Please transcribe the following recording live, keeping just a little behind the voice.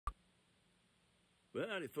Well,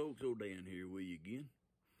 howdy folks, old Dan here with you again.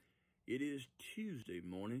 It is Tuesday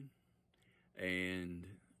morning, and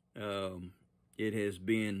it has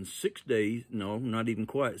been 6 days, no, not even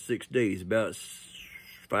quite 6 days, about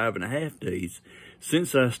 5.5 days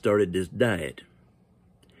since I started this diet.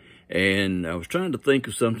 And I was trying to think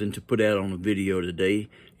of something to put out on a video today,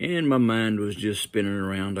 and my mind was just spinning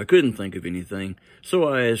around. I couldn't think of anything, so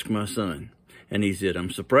I asked my son, and he said,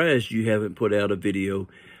 "I'm surprised you haven't put out a video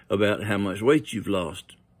about how much weight you've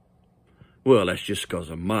lost." Well, that's just because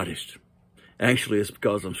I'm modest. Actually, it's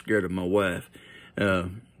because I'm scared of my wife.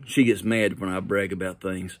 She gets mad when I brag about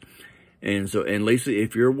things. And Lisa,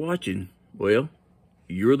 if you're watching, well,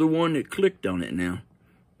 you're the one that clicked on it now.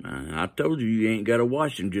 I told you ain't got to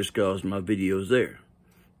watch them just because my video's there.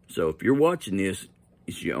 So if you're watching this,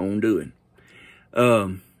 it's your own doing.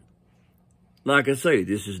 Like I say,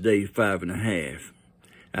 this is day 5.5.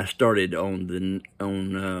 I started at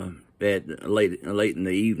late in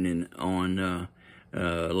the evening on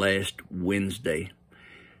last Wednesday,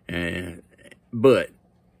 but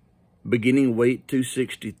beginning weight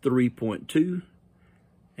 263.2,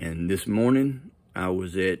 and this morning I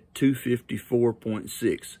was at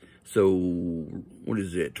 254.6. So what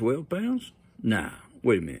is that? 12 pounds? Nah,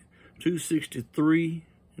 wait a minute. 263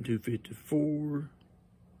 and 254.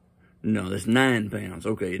 No, that's 9 pounds.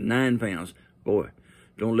 Okay, 9 pounds. Boy,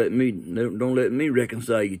 don't let me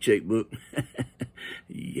reconcile your checkbook.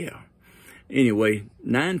 Yeah. Anyway,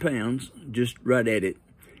 9 pounds, just right at it.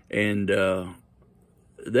 And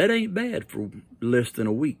that ain't bad for less than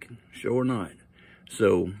a week. Sure not.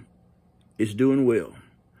 So it's doing well.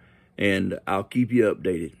 And I'll keep you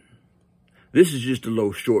updated. This is just a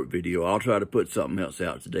little short video. I'll try to put something else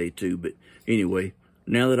out today too. But anyway,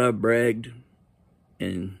 now that I've bragged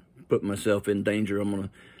and put myself in danger, I'm going to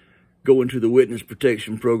go into the witness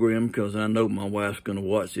protection program because I know my wife's going to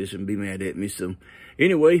watch this and be mad at me. So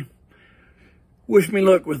anyway, wish me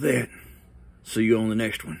luck with that. See you on the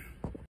next one.